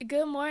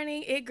Good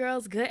morning, it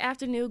girls. Good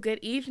afternoon, good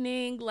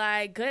evening,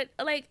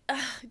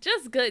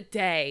 just good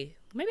day.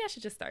 Maybe I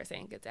should just start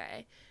saying good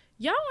day.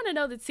 Y'all want to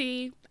know the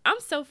tea?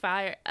 I'm so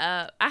fired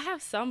up. I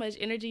have so much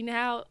energy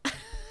now.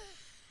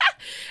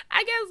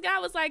 I guess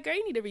God was like, girl,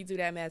 you need to redo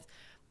that mess.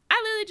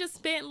 I literally just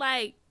spent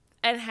like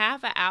a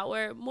half an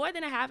hour, more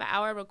than a half an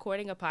hour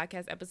recording a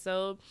podcast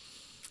episode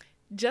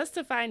just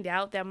to find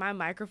out that my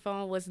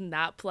microphone was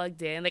not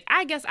plugged in. Like,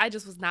 I guess I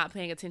just was not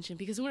paying attention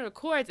because when it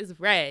records, it's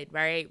red,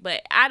 right?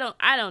 But I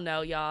don't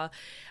know, y'all.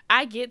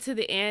 I get to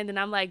the end and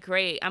I'm like,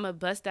 great, I'm gonna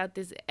bust out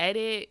this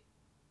edit.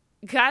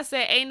 God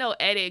said, ain't no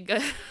edit.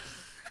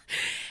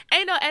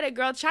 Ain't no edit,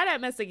 girl. Try that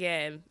mess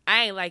again.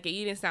 I ain't like it.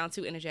 You didn't sound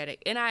too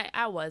energetic. And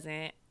I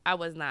wasn't. I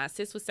was not.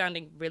 Sis was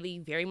sounding really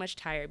very much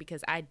tired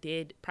because I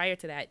did, prior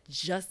to that,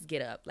 just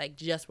get up, like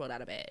just rolled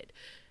out of bed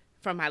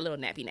from my little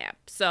nappy nap.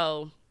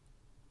 So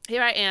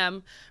here I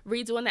am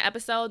redoing the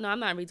episode. No, I'm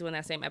not redoing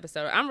that same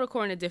episode. I'm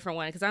recording a different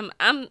one because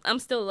I'm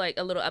still like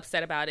a little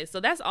upset about it.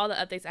 So that's all the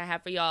updates I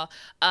have for y'all.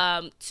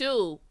 Don't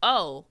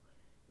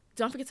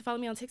forget to follow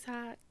me on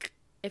TikTok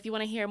if you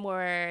want to hear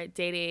more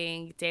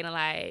dating, data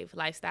life,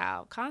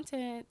 lifestyle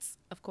content.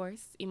 Of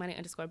course,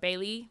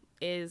 Imani_Bailey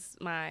is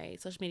my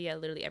social media,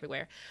 literally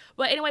everywhere.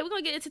 But anyway, we're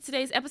gonna get into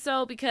today's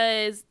episode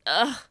because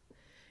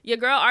your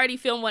girl already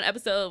filmed one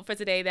episode for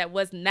today that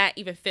was not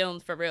even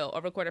filmed for real or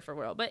recorded for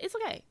real. But it's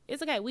okay.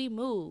 It's okay. We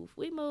move.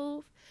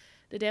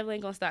 The devil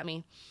ain't gonna stop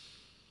me.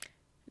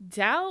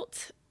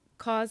 Doubt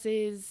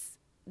causes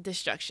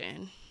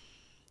destruction.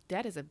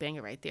 That is a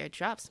banger right there.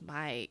 Drops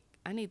mic.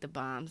 I need the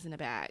bombs in the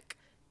back.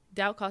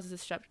 Doubt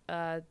causes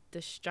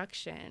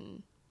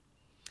destruction.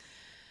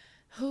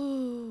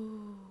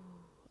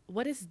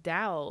 What is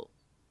doubt?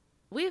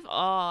 We've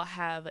all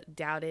have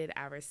doubted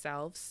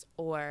ourselves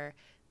or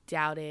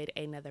doubted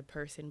another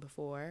person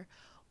before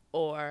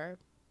or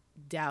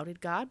doubted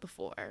God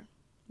before.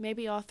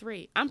 Maybe all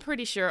three. I'm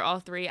pretty sure all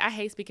three. I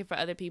hate speaking for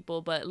other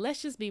people, but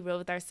let's just be real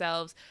with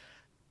ourselves.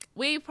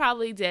 We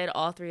probably did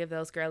all three of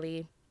those,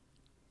 girly.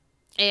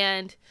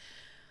 And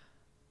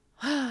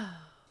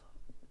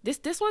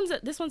this one's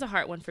a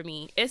hard one for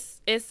me.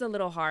 It's a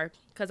little hard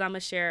because I'm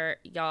gonna share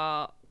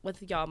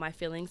with y'all my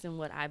feelings and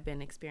what I've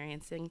been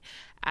experiencing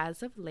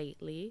as of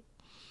lately.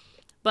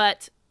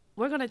 But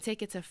we're going to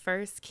take it to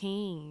 1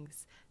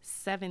 Kings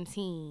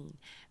 17,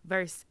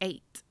 verse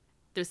 8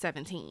 through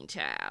 17,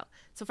 child.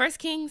 So 1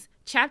 Kings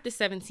chapter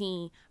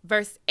 17,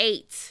 verse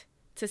 8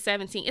 to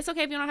 17. It's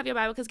okay if you don't have your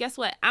Bible because guess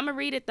what? I'm going to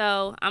read it,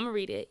 though. I'm going to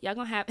read it. Y'all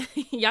going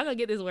to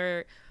get this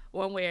word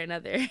one way or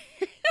another.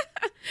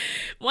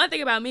 One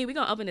thing about me, we're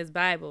going to open this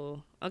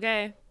Bible,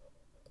 okay?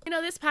 You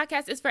know, this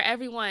podcast is for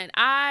everyone.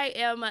 I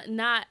am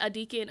not a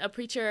deacon, a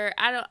preacher.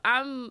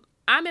 I'm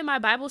in my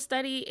Bible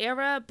study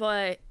era,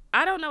 but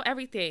I don't know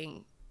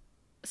everything.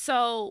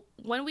 So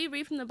when we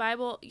read from the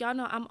Bible, y'all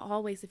know I'm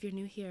always, if you're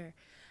new here,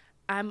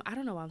 I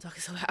don't know why I'm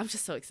talking so loud. I'm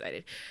just so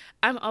excited.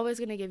 I'm always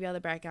going to give y'all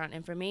the background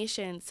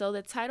information. So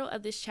the title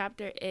of this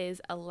chapter is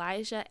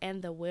Elijah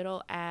and the Widow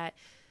at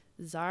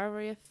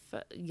Zarephath.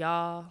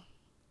 Y'all,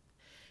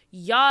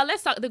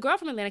 let's talk. The girl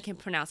from Atlanta can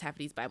pronounce half of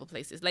these Bible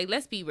places. Like,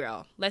 let's be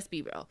real.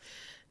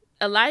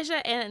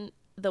 Elijah and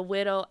the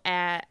widow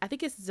at, I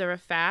think it's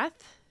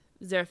Zarephath.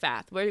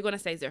 We're going to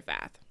say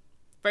Zarephath.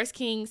 1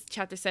 Kings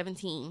chapter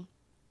 17.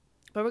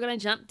 But we're going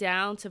to jump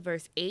down to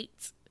verse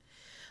 8.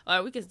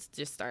 Or we could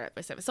just start at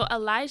verse 7. So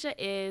Elijah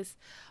is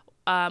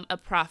a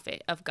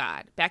prophet of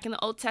God. Back in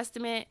the Old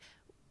Testament,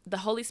 the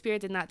Holy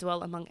Spirit did not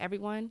dwell among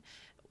everyone.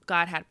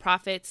 God had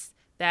prophets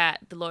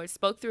that the Lord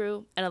spoke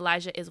through, and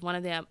Elijah is one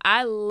of them.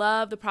 I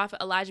love the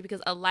prophet Elijah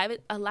because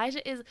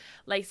Elijah is,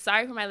 like,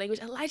 sorry for my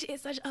language, Elijah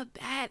is such a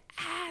bad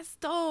ass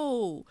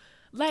though.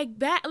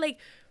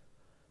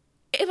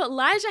 If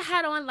Elijah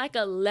had on like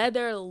a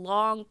leather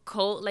long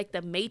coat, like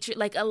the Matrix,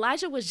 like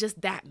Elijah was just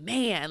that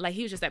man. Like,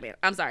 he was just that man.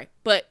 I'm sorry,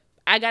 but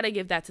I gotta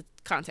give that to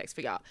context for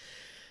y'all.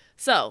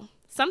 So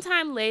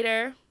sometime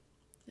later,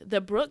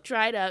 the brook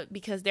dried up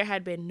because there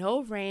had been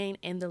no rain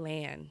in the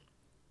land.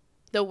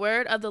 The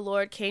word of the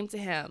Lord came to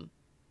him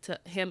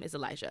is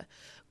Elijah.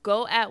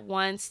 Go at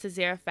once to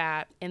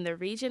Zarephath in the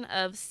region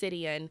of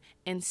Sidon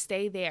and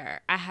stay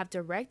there. I have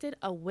directed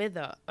a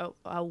widow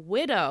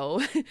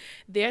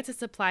there to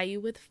supply you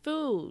with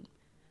food.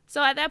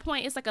 So at that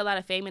point, it's like a lot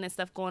of famine and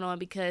stuff going on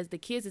because the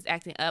kids is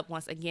acting up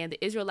once again.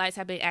 The Israelites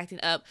have been acting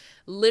up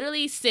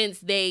literally since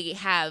they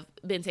have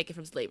been taken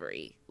from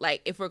slavery.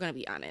 Like, if we're going to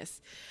be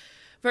honest.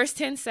 Verse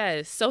 10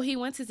 says, so he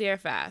went to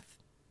Zarephath.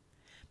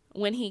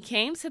 When he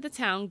came to the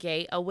town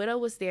gate, a widow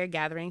was there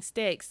gathering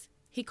sticks.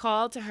 He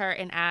called to her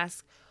and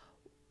asked,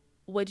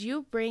 would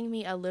you bring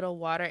me a little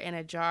water in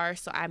a jar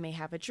so I may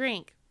have a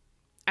drink?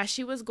 As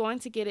she was going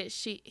to get it,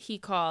 he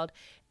called,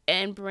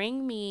 and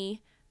bring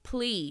me,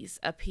 please,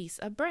 a piece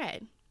of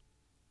bread.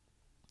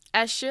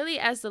 As surely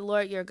as the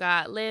Lord your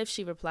God lives,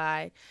 she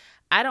replied,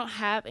 I don't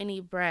have any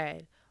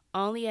bread,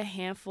 only a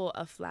handful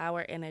of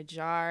flour in a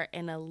jar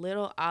and a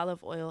little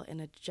olive oil in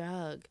a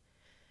jug.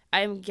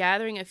 I am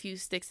gathering a few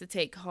sticks to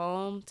take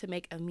home to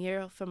make a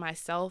meal for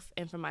myself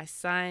and for my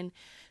son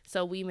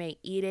so we may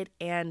eat it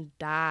and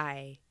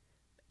die.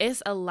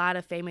 It's a lot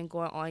of famine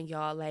going on,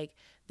 y'all. Like,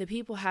 the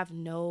people have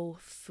no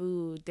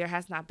food. There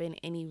has not been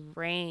any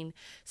rain.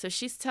 So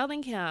she's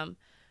telling him,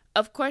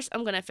 of course,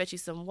 I'm going to fetch you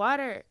some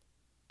water,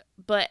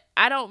 but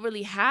I don't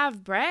really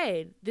have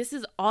bread. This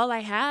is all I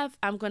have.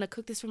 I'm going to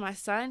cook this for my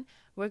son.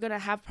 We're going to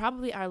have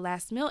probably our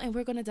last meal and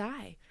we're going to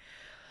die.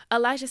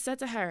 Elijah said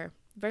to her,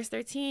 verse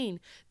 13,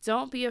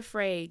 don't be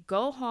afraid.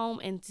 Go home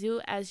and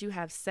do as you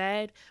have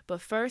said,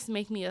 but first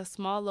make me a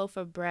small loaf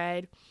of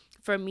bread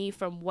for me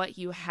from what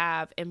you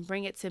have and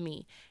bring it to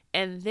me.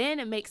 And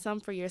then make some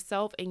for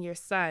yourself and your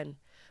son.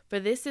 For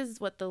this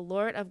is what the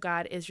Lord of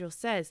God Israel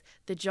says,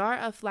 the jar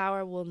of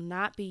flour will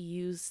not be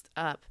used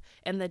up,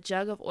 and the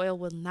jug of oil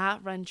will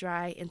not run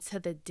dry until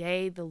the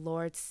day the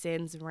Lord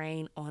sends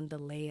rain on the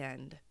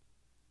land.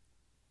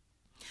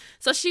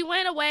 So she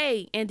went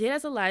away and did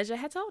as Elijah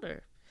had told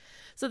her.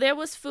 So there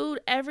was food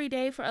every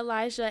day for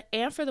Elijah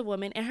and for the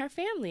woman and her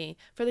family,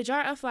 for the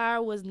jar of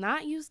flour was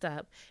not used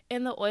up,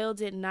 and the oil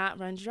did not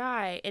run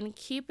dry, in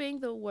keeping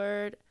the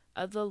word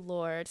of the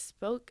Lord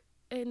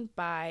spoken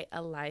by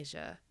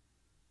Elijah.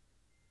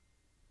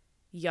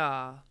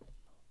 Y'all,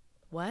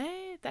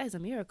 what? That is a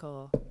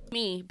miracle.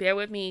 Bear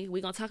with me.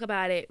 We're going to talk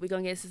about it. We're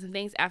going to get into some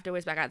things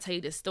afterwards, but I got to tell you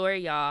this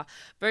story, y'all.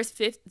 Verse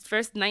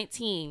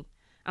 19.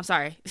 I'm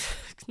sorry.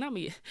 Not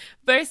me.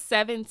 Verse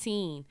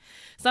 17.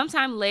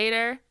 Sometime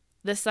later,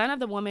 the son of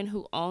the woman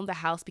who owned the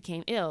house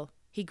became ill.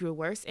 He grew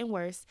worse and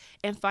worse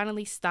and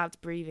finally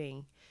stopped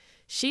breathing.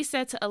 She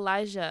said to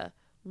Elijah,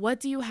 what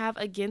do you have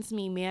against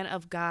me, man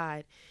of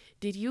God?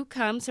 Did you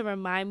come to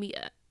remind me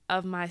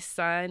of my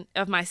sin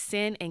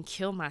and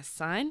kill my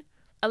son?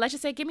 Elijah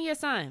said, give me your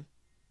son.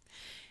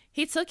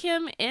 He took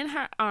him in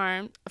her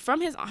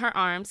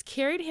arms,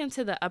 carried him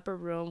to the upper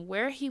room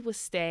where he was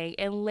staying,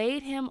 and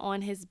laid him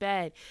on his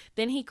bed.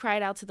 Then he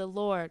cried out to the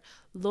Lord,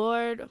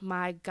 Lord,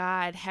 my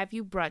God, have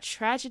you brought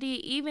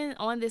tragedy even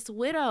on this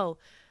widow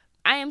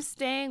I am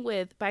staying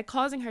with by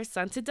causing her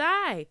son to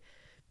die?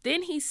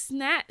 Then he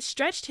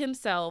stretched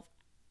himself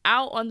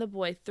out on the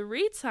boy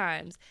 3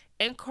 times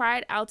and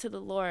cried out to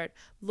the Lord,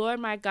 Lord,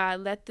 my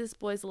God, let this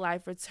boy's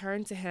life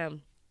return to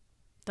him.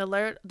 The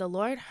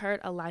Lord heard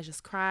Elijah's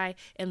cry,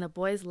 and the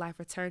boy's life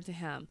returned to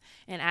him.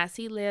 And as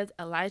he lived,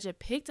 Elijah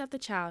picked up the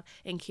child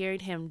and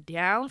carried him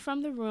down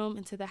from the room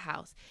into the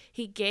house.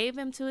 He gave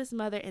him to his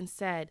mother and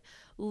said,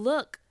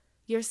 look,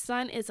 your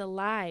son is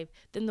alive.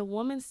 Then the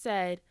woman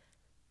said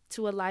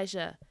to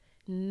Elijah,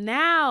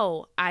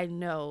 now I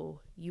know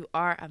you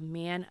are a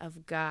man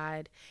of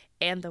God,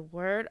 and the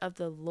word of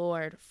the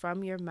Lord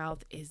from your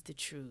mouth is the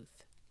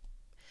truth.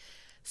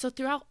 So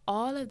throughout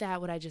all of that,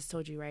 what I just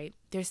told you, right?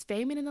 There's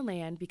famine in the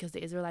land because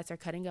the Israelites are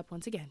cutting up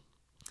once again.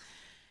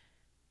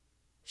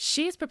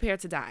 She's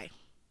prepared to die.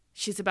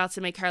 She's about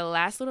to make her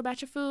last little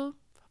batch of food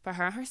for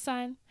her and her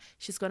son.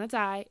 She's going to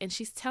die, and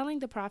she's telling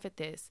the prophet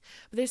this.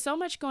 But there's so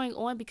much going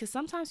on because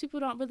sometimes people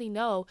don't really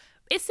know.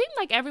 It seemed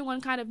like everyone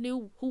kind of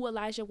knew who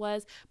Elijah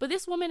was, but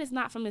this woman is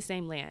not from the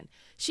same land.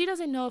 She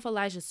doesn't know if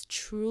Elijah's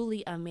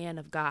truly a man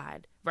of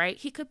God, right?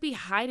 He could be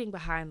hiding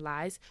behind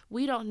lies.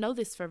 We don't know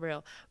this for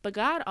real. But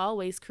God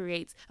always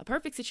creates a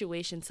perfect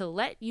situation to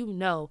let you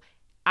know,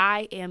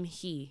 I am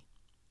he.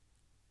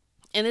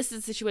 And this is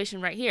the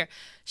situation right here.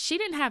 She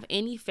didn't have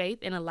any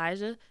faith in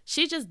Elijah.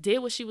 She just did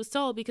what she was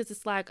told because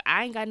it's like,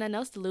 I ain't got nothing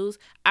else to lose.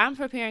 I'm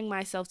preparing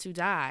myself to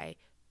die.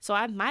 So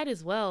I might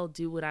as well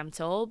do what I'm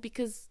told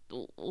because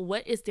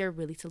what is there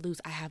really to lose?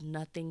 I have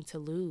nothing to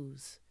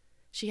lose.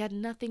 She had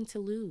nothing to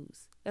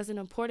lose. That's an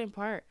important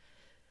part.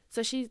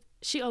 So she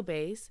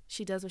obeys.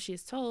 She does what she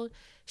is told.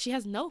 She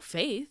has no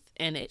faith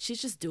in it.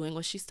 She's just doing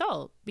what she's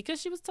told because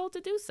she was told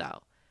to do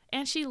so.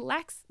 And she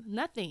lacks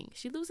nothing.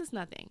 She loses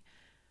nothing.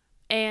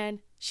 And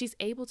she's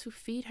able to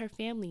feed her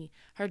family.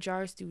 Her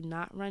jars do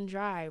not run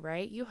dry,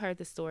 right? You heard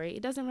the story.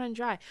 It doesn't run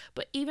dry.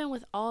 But even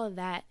with all of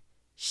that,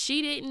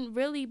 she didn't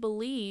really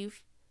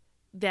believe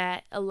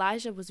that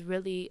Elijah was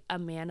really a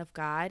man of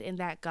God and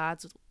that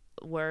God's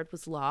word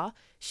was law.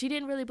 She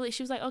didn't really believe.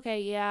 She was like, okay,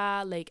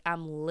 yeah, like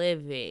I'm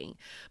living.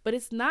 But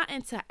it's not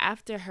until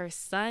after her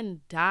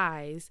son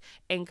dies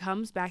and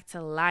comes back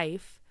to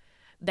life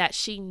that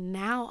she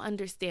now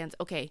understands,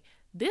 okay,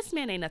 this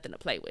man ain't nothing to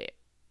play with.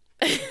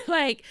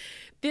 Like,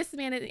 this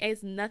man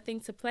is nothing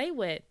to play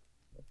with.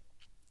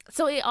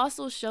 So it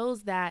also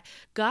shows that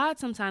God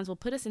sometimes will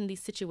put us in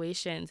these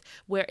situations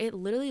where it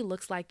literally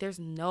looks like there's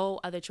no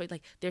other choice.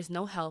 Like, there's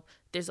no help.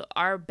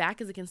 Our back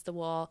is against the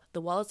wall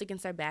is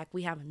against our back.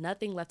 We have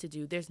nothing left to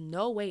do. There's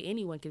no way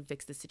anyone can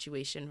fix the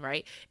situation,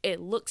 right?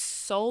 It looks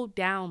so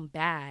down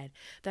bad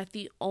that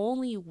the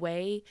only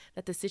way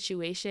that the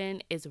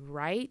situation is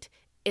right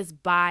is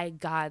by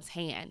God's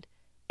hand.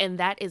 And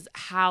that is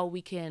how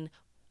we can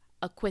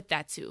acquit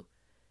that too.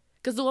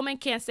 Because the woman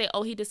can't say,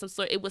 oh, he did some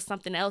sort, it was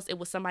something else. It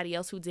was somebody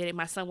else who did it.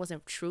 My son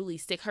wasn't truly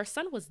sick. Her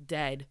son was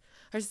dead.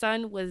 Her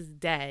son was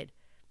dead.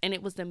 And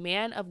it was the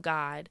man of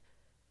God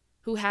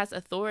who has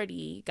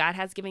authority. God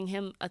has given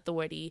him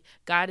authority.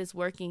 God is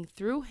working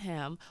through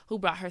him who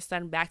brought her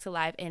son back to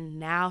life. And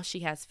now she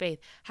has faith.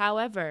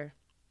 However,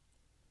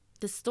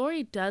 the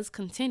story does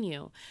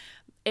continue.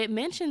 it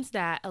mentions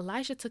that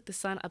Elijah took the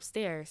son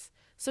upstairs.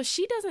 So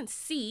she doesn't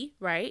see,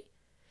 right?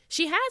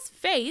 She has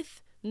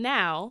faith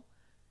now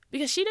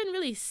because she didn't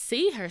really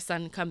see her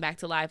son come back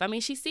to life. I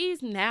mean, she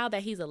sees now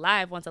that he's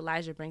alive once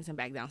Elijah brings him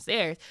back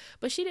downstairs,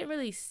 but she didn't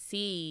really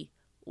see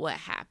what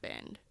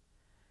happened,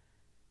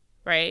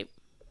 right?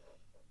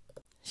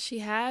 She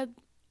had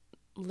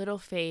little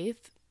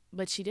faith,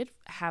 but she did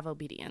have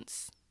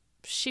obedience.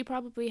 She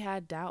probably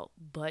had doubt,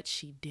 but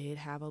she did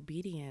have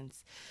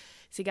obedience.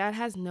 See, God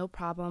has no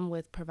problem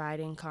with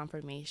providing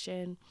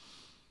confirmation.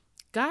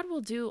 God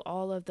will do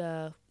all of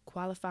the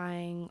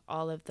qualifying,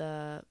 all of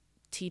the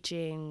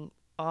teaching,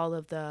 all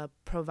of the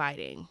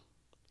providing,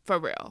 for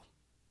real.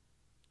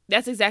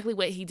 That's exactly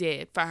what he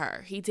did for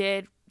her. He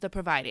did the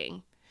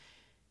providing.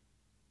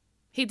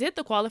 He did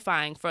the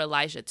qualifying for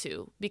Elijah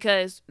too,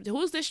 because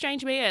who's this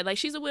strange man? Like,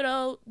 she's a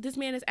widow. This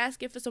man is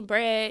asking for some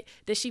bread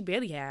that she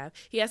barely have.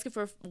 He asking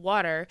for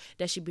water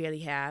that she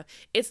barely have.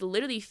 It's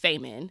literally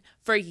famine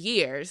for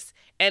years.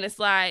 And it's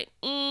like,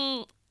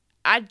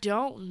 I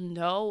don't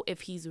know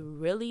if he's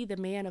really the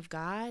man of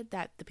God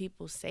that the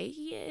people say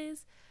he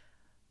is.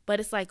 But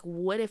it's like,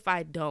 what if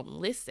I don't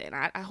listen?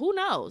 Who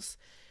knows?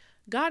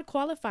 God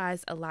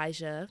qualifies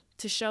Elijah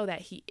to show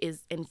that he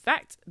is, in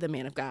fact, the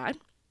man of God.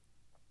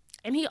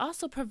 And he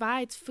also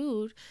provides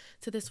food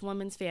to this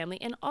woman's family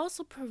and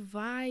also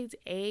provides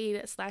aid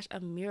 / a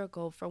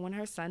miracle for when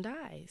her son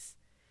dies.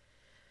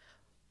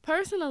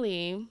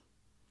 Personally,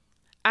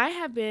 I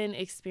have been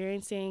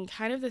experiencing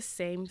kind of the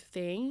same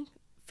thing,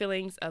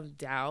 feelings of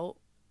doubt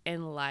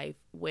in life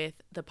with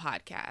the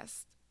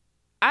podcast.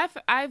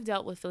 I've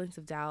dealt with feelings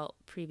of doubt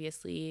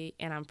previously,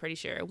 and I'm pretty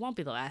sure it won't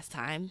be the last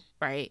time,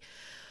 right?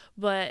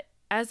 But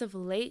as of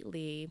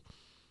lately,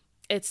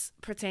 it's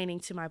pertaining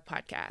to my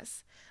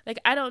podcast. Like,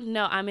 I don't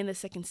know. I'm in the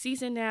second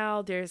season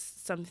now. There's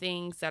some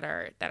things that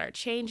are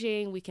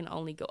changing. We can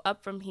only go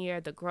up from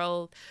here, the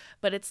growth.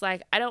 But it's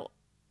like,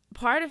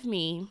 part of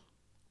me,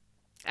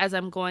 as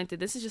I'm going through,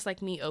 this is just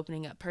like me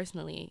opening up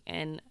personally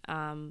and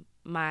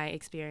my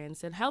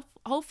experience. And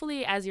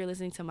hopefully, as you're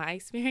listening to my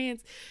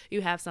experience,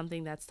 you have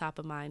something that's top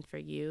of mind for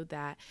you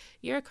that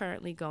you're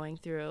currently going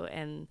through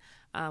and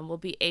will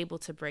be able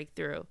to break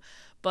through.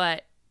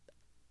 But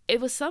it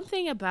was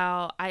something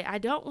about, I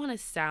don't want to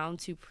sound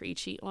too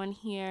preachy on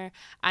here.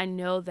 I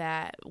know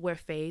that where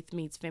faith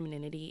meets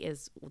femininity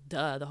is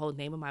the whole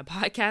name of my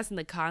podcast and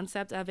the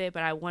concept of it,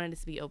 but I wanted it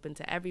to be open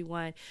to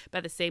everyone. But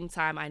at the same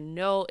time, I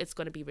know it's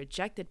going to be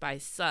rejected by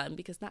some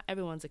because not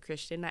everyone's a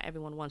Christian. Not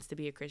everyone wants to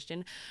be a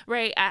Christian,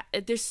 right?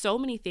 There's so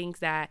many things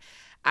that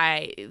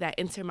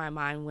enter my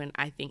mind when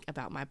I think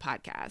about my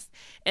podcast.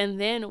 And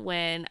then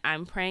when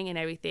I'm praying and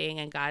everything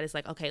and God is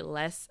like, okay,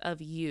 less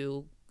of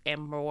you and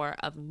more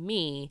of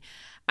me,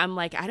 I'm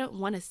like, I don't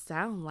want to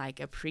sound like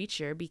a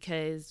preacher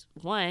because,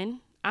 one,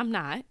 I'm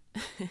not.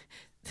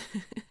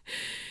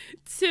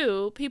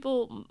 2,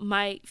 people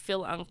might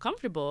feel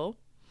uncomfortable.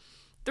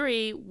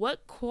 3,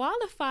 what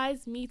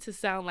qualifies me to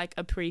sound like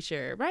a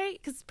preacher, right?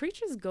 Because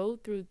preachers go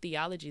through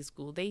theology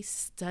school. They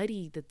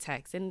study the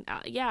text. And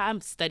yeah,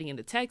 I'm studying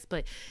the text,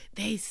 but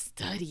they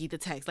study the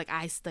text. Like,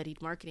 I studied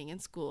marketing in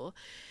school.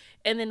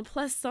 And then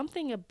plus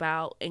something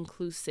about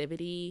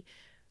inclusivity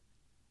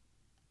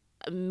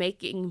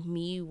making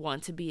me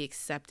want to be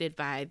accepted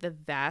by the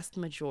vast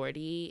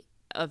majority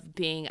of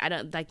being, I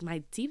don't like my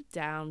deep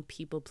down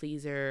people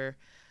pleaser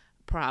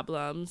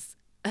problems.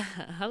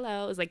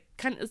 Hello. It's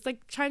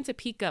like trying to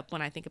peak up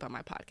when I think about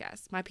my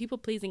podcast. My people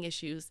pleasing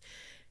issues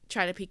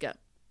try to peak up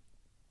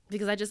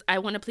because I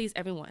want to please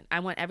everyone. I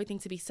want everything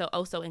to be so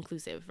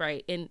inclusive,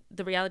 right? And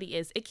the reality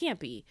is it can't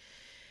be.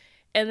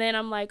 And then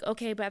I'm like,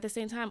 okay, but at the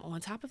same time,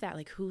 on top of that,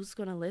 like, who's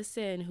going to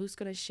listen? Who's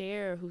going to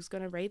share? Who's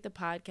going to rate the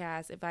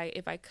podcast?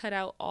 If I cut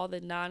out all the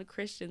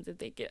non-Christians, if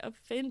they get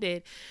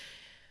offended.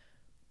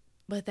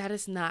 But that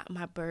is not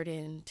my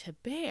burden to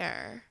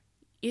bear.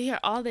 You hear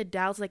all the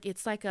doubts, like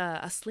it's like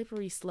a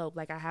slippery slope.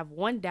 Like I have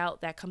one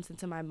doubt that comes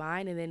into my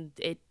mind and then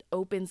it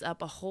opens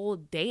up a whole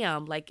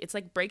dam. Like it's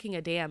like breaking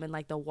a dam and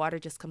like the water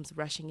just comes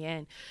rushing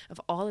in of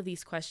all of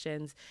these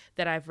questions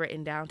that I've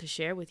written down to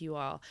share with you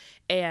all.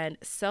 And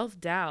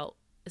self-doubt,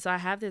 so I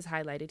have this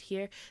highlighted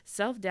here.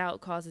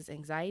 Self-doubt causes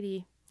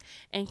anxiety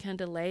and can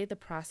delay the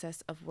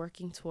process of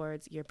working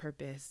towards your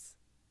purpose.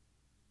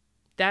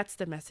 That's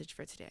the message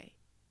for today.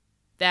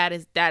 That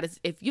is,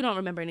 if you don't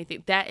remember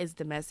anything, that is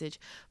the message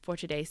for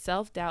today.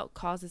 Self-doubt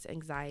causes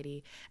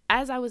anxiety.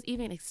 As I was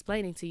even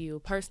explaining to you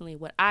personally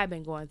what I've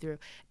been going through,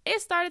 it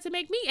started to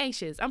make me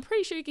anxious. I'm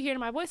pretty sure you can hear it in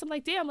my voice. I'm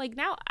like, damn, like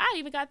now I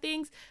even got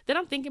things that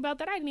I'm thinking about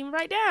that I didn't even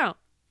write down.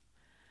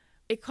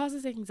 It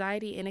causes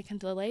anxiety and it can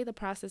delay the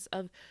process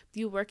of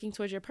you working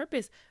towards your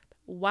purpose.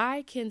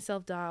 Why can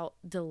self-doubt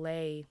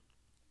delay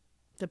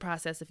the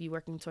process of you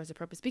working towards a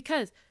purpose?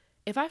 Because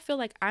if I feel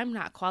like I'm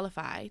not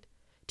qualified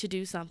to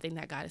do something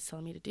that God is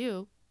telling me to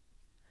do,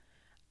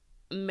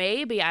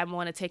 maybe I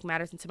want to take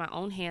matters into my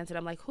own hands and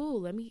I'm like,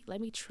 let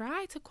me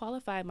try to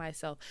qualify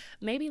myself.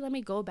 Maybe let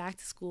me go back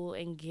to school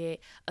and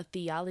get a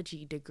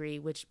theology degree,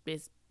 which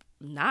is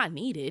not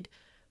needed,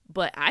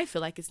 but I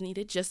feel like it's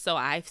needed just so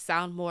I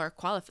sound more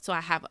qualified. So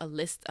I have a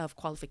list of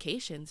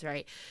qualifications,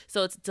 right?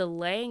 So it's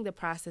delaying the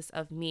process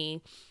of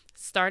me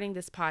starting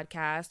this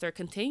podcast or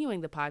continuing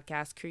the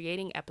podcast,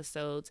 creating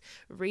episodes,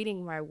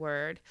 reading my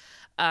word.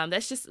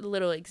 That's just a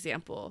little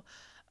example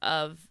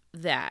of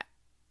that.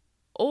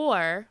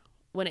 Or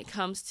when it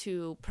comes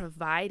to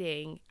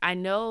providing, I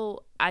know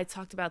I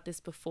talked about this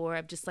before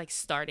of just like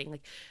starting.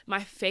 Like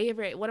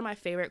one of my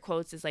favorite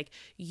quotes is like,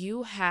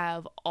 you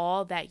have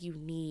all that you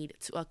need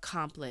to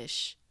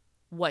accomplish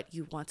what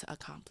you want to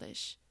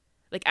accomplish.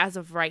 Like as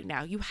of right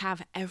now, you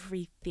have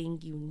everything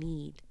you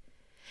need.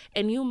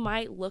 And you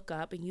might look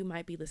up and you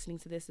might be listening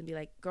to this and be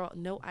like, girl,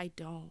 no, I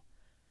don't.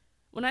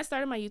 When I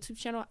started my YouTube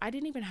channel, I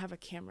didn't even have a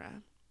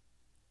camera.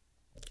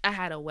 I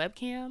had a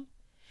webcam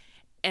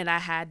and I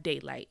had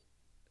daylight.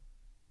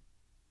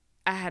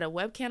 I had a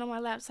webcam on my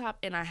laptop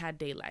and I had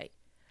daylight.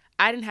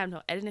 I didn't have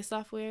no editing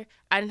software.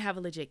 I didn't have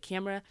a legit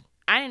camera.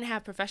 I didn't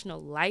have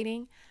professional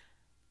lighting.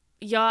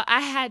 Y'all, I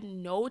had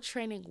no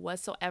training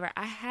whatsoever.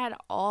 I had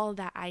all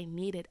that I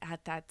needed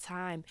at that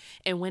time.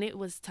 And when it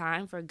was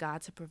time for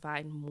God to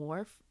provide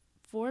more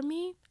for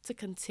me to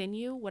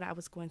continue what I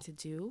was going to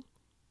do,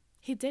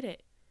 he did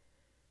it.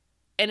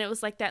 And it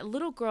was like that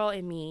little girl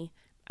in me,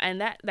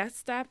 and that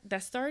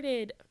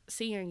started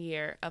senior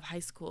year of high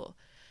school.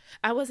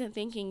 I wasn't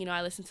thinking,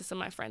 I listened to some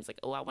of my friends like,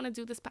 oh, I want to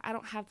do this, but I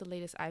don't have the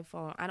latest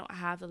iPhone. I don't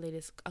have the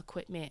latest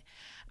equipment.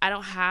 I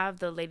don't have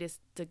the latest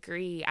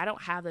degree. I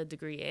don't have the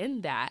degree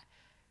in that.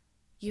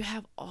 You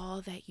have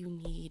all that you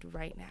need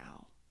right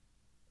now.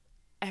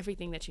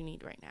 Everything that you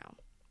need right now.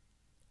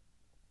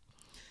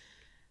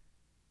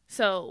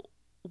 So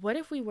what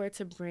if we were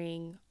to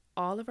bring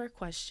all of our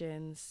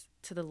questions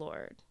to the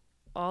Lord?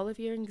 All of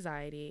your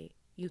anxiety,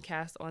 you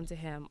cast onto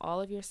him. All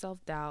of your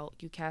self-doubt,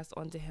 you cast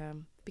onto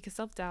him. Because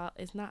self-doubt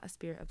is not a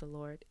spirit of the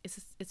Lord.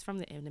 It's from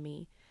the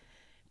enemy.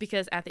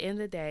 Because at the end of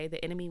the day,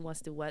 the enemy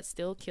wants to what?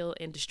 Steal, kill,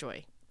 and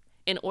destroy.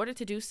 In order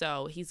to do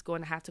so, he's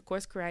going to have to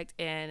course correct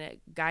and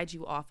guide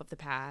you off of the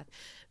path,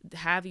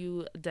 have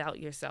you doubt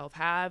yourself,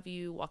 have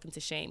you walk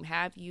into shame,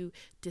 have you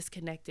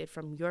disconnected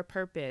from your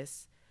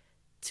purpose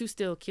to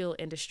steal, kill,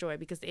 and destroy.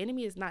 Because the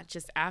enemy is not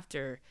just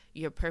after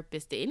your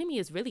purpose. The enemy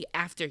is really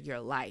after your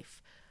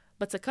life.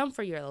 But to come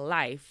for your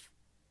life,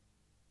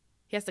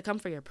 he has to come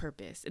for your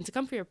purpose. And to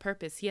come for your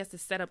purpose, he has to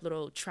set up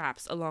little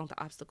traps along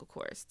the obstacle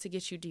course to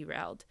get you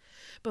derailed.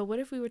 But what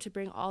if we were to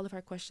bring all of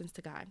our questions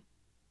to God?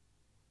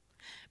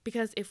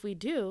 Because if we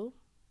do,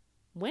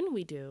 when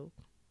we do,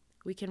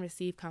 we can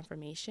receive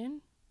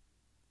confirmation.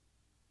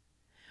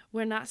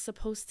 We're not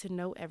supposed to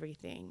know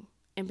everything.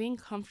 And being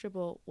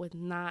comfortable with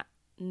not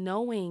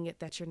knowing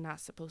that you're not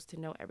supposed to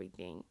know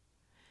everything,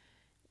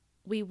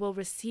 we will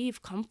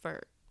receive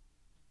comfort.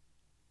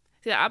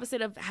 The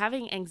opposite of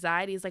having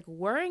anxiety is like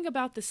worrying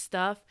about the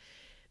stuff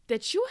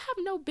that you have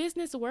no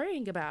business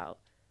worrying about.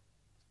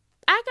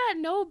 I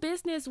got no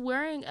business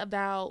worrying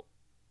about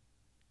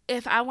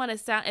if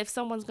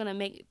someone's going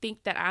to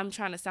think that I'm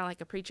trying to sound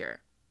like a preacher.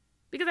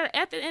 Because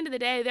at the end of the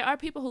day, there are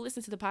people who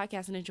listen to the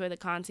podcast and enjoy the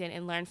content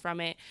and learn from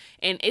it.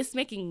 And it's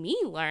making me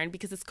learn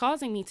because it's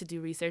causing me to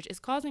do research. It's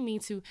causing me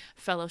to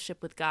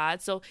fellowship with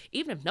God. So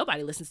even if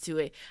nobody listens to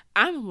it,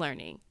 I'm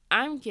learning.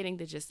 I'm getting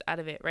the gist out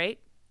of it, right?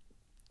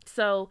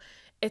 So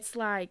it's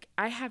like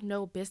I have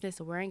no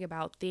business worrying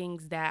about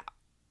things that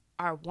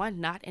are,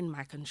 one, not in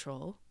my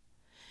control,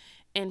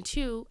 and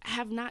two,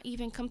 have not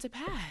even come to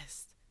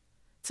pass.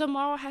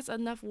 Tomorrow has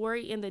enough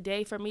worry in the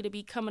day for me to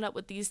be coming up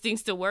with these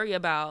things to worry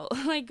about.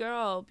 Like,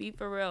 girl, be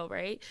for real,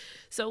 right?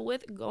 So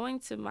with going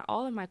to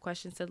all of my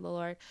questions to the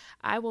Lord,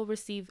 I will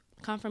receive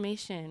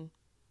confirmation.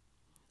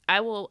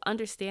 I will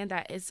understand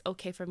that it's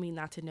okay for me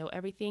not to know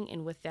everything.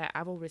 And with that,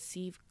 I will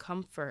receive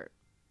comfort.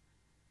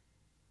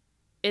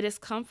 It is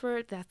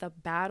comfort that the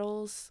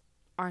battles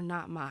are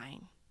not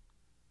mine.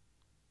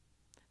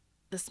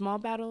 The small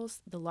battles,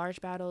 the large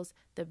battles,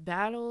 the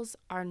battles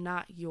are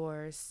not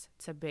yours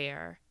to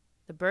bear.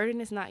 The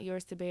burden is not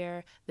yours to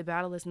bear. The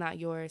battle is not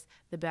yours.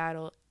 The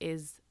battle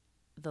is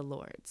the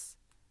Lord's.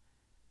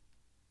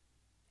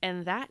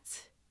 And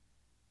that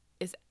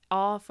is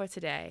all for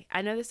today.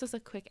 I know this was a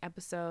quick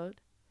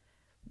episode,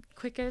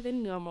 quicker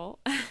than normal.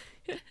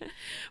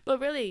 But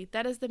really,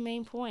 that is the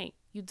main point.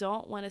 You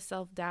don't want to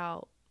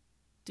self-doubt.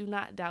 Do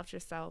not doubt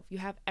yourself. You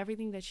have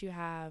everything that you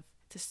have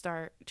to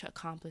start to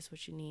accomplish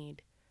what you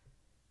need.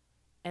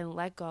 And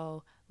let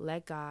go,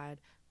 let God,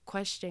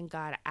 question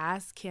God,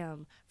 ask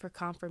him for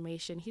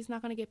confirmation. He's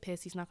not going to get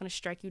pissed. He's not going to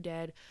strike you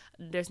dead.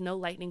 There's no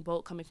lightning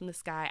bolt coming from the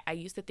sky. I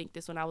used to think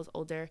this when I was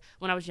older,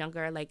 when I was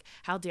younger, like,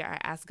 how dare I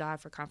ask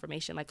God for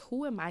confirmation? Like,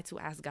 who am I to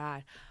ask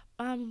God?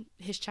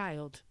 His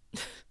child.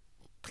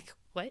 Like,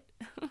 what?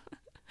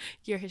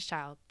 You're his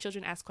child.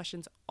 Children ask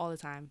questions all the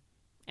time.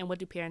 And what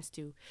do parents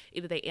do?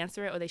 Either they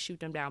answer it or they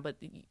shoot them down, but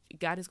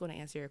God is going to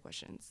answer your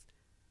questions.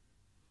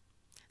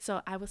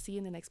 So I will see you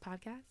in the next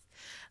podcast.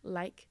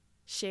 Like,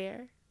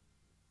 share,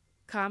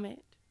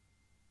 comment,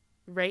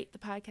 rate the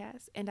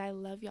podcast. And I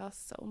love y'all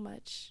so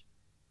much.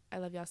 I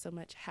love y'all so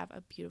much. Have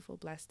a beautiful,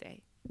 blessed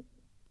day.